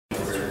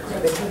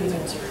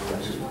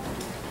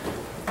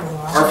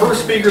Our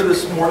first speaker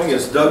this morning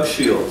is Doug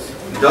Shields.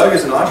 Doug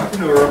is an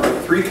entrepreneur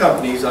with 3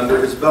 companies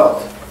under his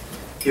belt.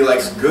 He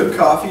likes good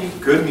coffee,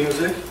 good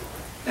music,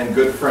 and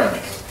good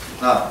friends,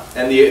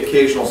 and the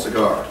occasional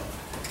cigar.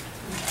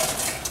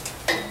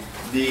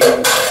 The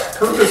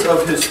purpose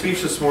of his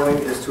speech this morning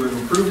is to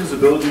improve his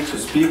ability to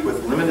speak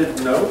with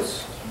limited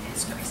notes.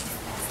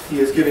 He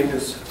is giving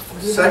his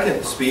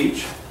second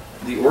speech,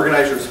 the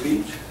organizer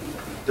speech.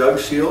 Doug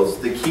Shields,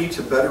 the key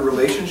to better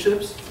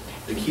relationships.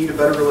 The key to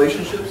better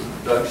relationships,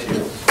 Doug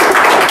Shields.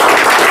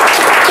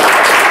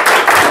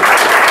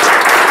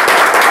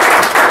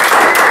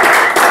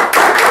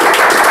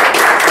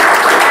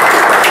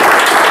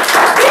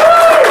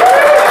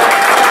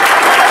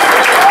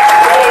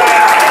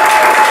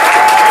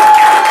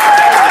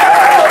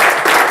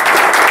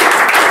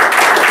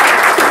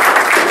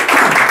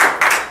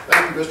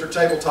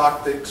 Table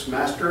Topics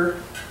Master,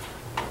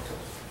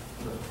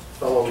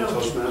 fellow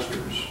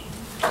Toastmasters.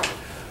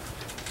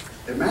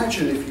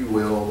 Imagine, if you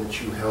will,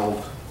 that you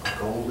held a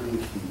golden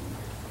key,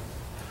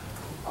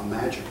 a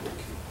magical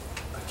key,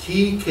 a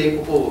key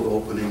capable of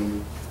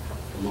opening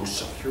the most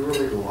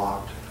securely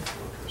locked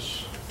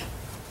fortress,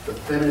 the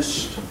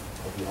thinnest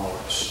of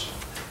wallets,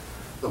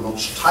 the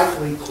most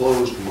tightly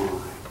closed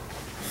mind,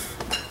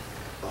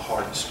 the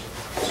hardest of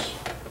hearts.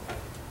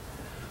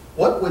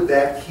 What would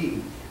that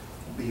key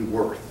be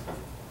worth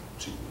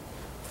to you?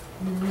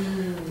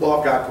 Well,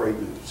 I've got great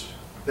news.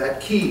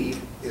 That key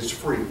is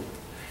free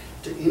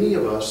to any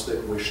of us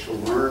that wish to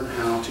learn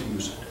how to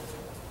use it.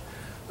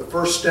 The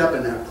first step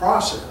in that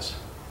process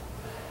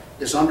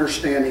is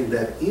understanding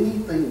that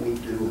anything we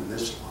do in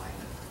this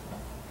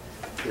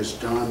life is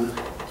done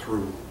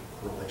through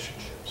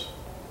relationships.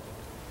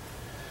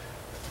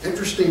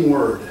 Interesting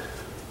word,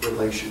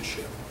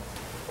 relationship.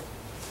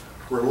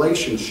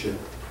 Relationship,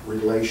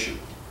 relation,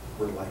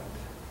 relate.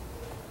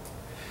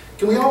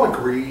 Can we all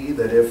agree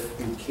that if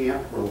you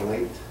can't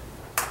relate,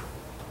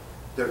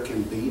 there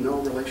can be no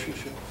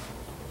relationship?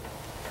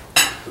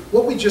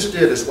 What we just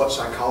did is what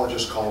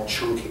psychologists call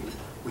chunking.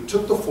 We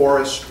took the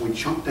forest, we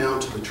chunked down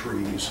to the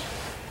trees,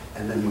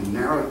 and then we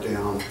narrowed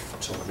down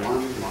to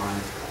one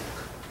live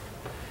oak.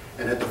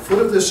 And at the foot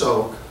of this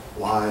oak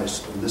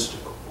lies the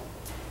mystical,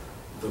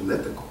 the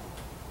mythical,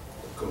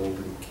 the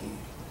golden key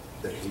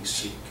that we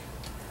seek.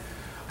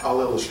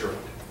 I'll illustrate.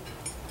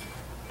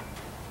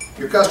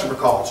 Your customer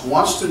calls,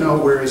 wants to know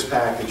where his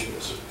package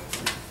is.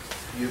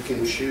 You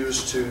can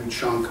choose to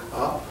chunk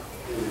up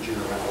in the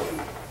generality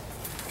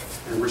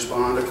and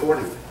respond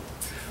accordingly.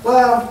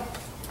 Well,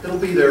 it'll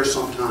be there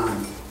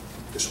sometime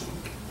this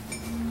week.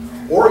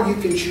 Or you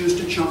can choose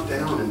to chunk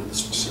down into the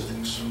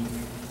specifics.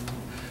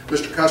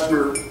 Mr.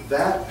 Customer,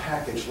 that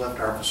package left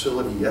our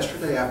facility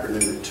yesterday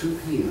afternoon at 2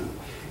 p.m.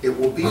 It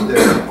will be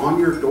there on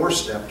your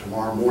doorstep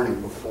tomorrow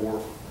morning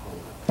before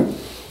 11.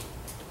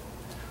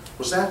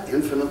 Was that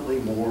infinitely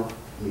more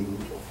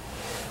meaningful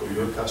for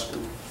your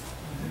customer?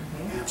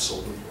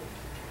 Absolutely.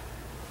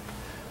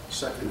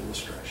 Second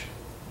illustration.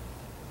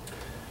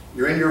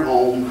 You're in your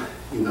home,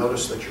 you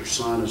notice that your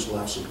son has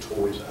left some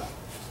toys out.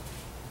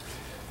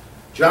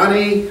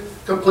 Johnny,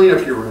 come clean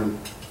up your room.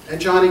 And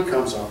Johnny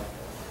comes up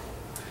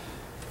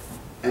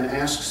and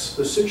asks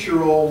the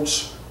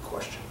 6-year-old's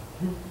question.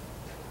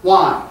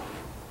 Why?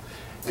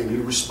 And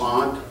you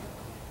respond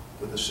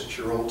with the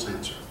 6-year-old's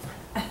answer.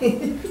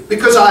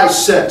 Because I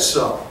said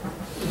so.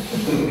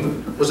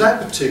 Was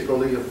that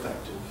particularly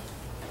effective?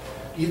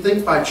 Do you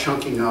think by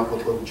chunking up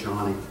with little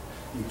Johnny,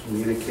 you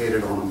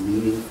communicated on a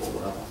meaningful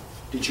level?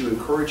 Did you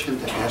encourage him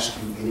to ask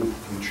you any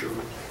future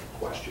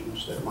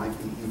questions that might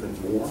be even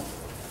more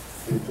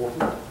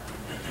important?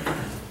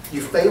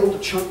 You failed to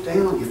chunk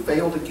down. You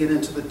failed to get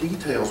into the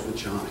details with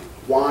Johnny.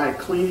 Why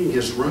cleaning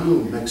his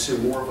room makes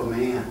him more of a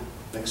man,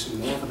 makes him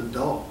more of an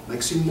adult,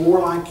 makes him more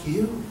like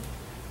you.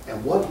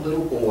 And what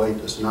little boy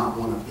does not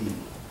want to be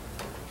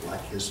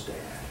like his dad?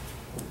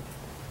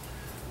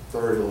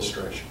 Third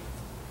illustration.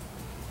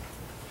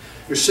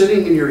 You're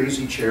sitting in your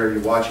easy chair,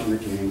 you're watching the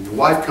game. Your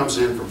wife comes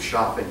in from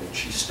shopping and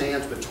she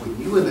stands between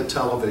you and the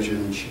television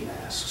and she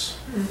asks,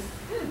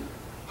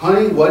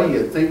 honey, what do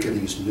you think of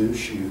these new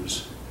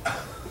shoes?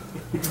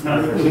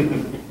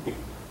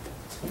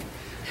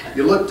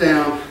 You look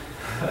down,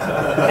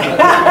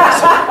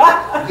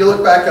 you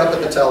look back up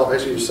at the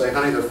television and you say,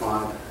 honey, they're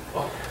fine.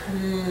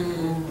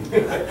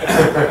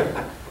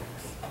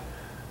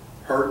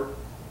 Hurt,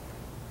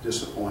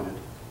 disappointed,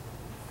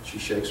 she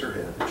shakes her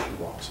head and she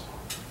walks on.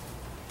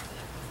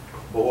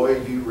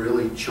 Boy, you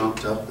really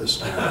chunked up this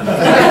time.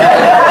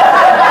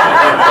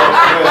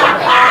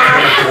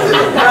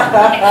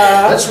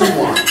 Let's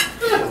rewind.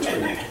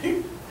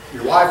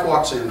 Your wife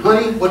walks in,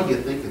 honey, what do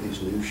you think of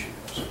these new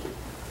shoes?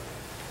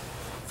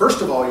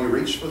 First of all, you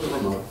reach for the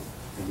remote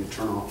and you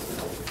turn off the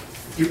television.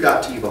 You've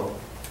got TiVo.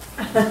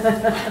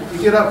 You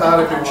get up out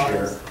of your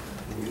chair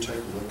and you take a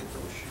look at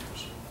those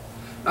shoes.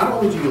 Not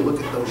only do you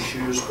look at those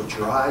shoes, but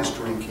your eyes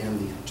drink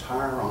in the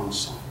entire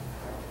ensemble.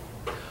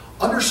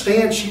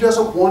 Understand, she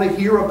doesn't want to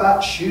hear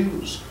about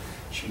shoes.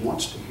 She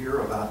wants to hear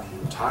about the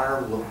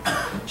entire look.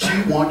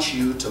 She wants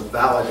you to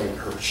validate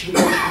her. She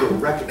wants you to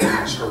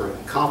recognize her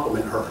and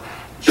compliment her.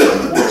 She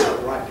wants it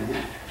right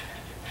now.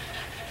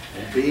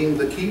 And being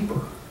the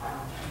keeper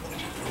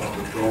of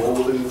the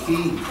golden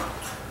key,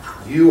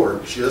 you are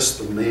just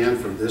the man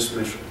for this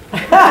mission.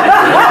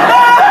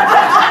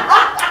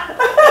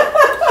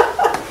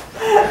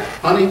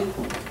 Honey,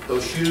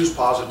 those shoes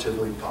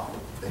positively pop.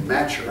 They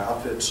match your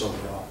outfit so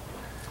well.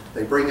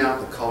 They bring out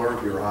the color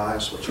of your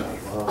eyes, which I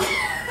love.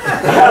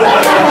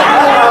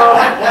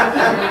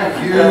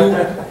 You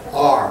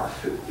are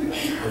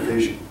a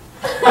vision.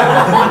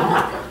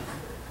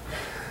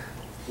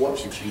 What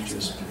did you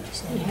just do?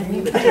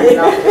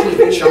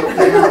 Chunk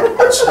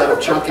down instead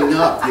of chunking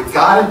up. You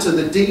got into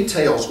the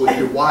details with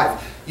your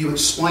wife. You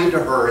explained to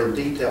her in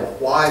detail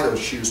why those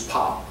shoes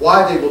pop,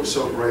 why they look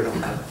so great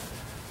on her,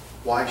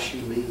 why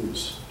she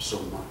means so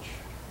much.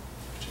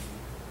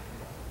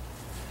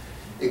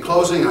 In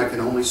closing, I can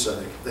only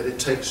say that it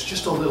takes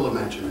just a little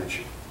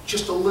imagination,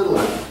 just a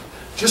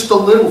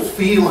little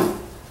feeling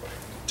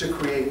to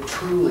create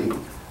truly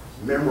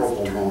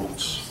memorable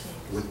moments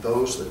with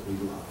those that we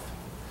love.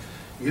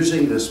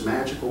 Using this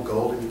magical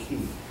golden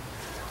key,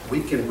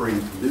 we can bring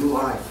new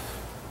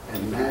life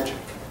and magic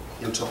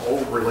into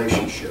old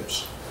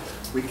relationships.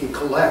 We can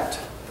collect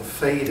the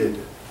faded,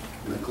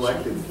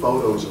 neglected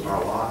photos of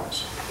our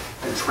lives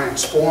and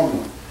transform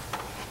them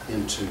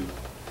into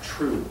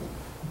true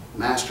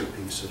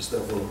masterpieces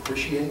that we'll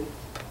appreciate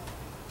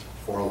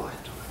for a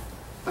lifetime.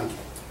 Thank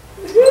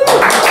you.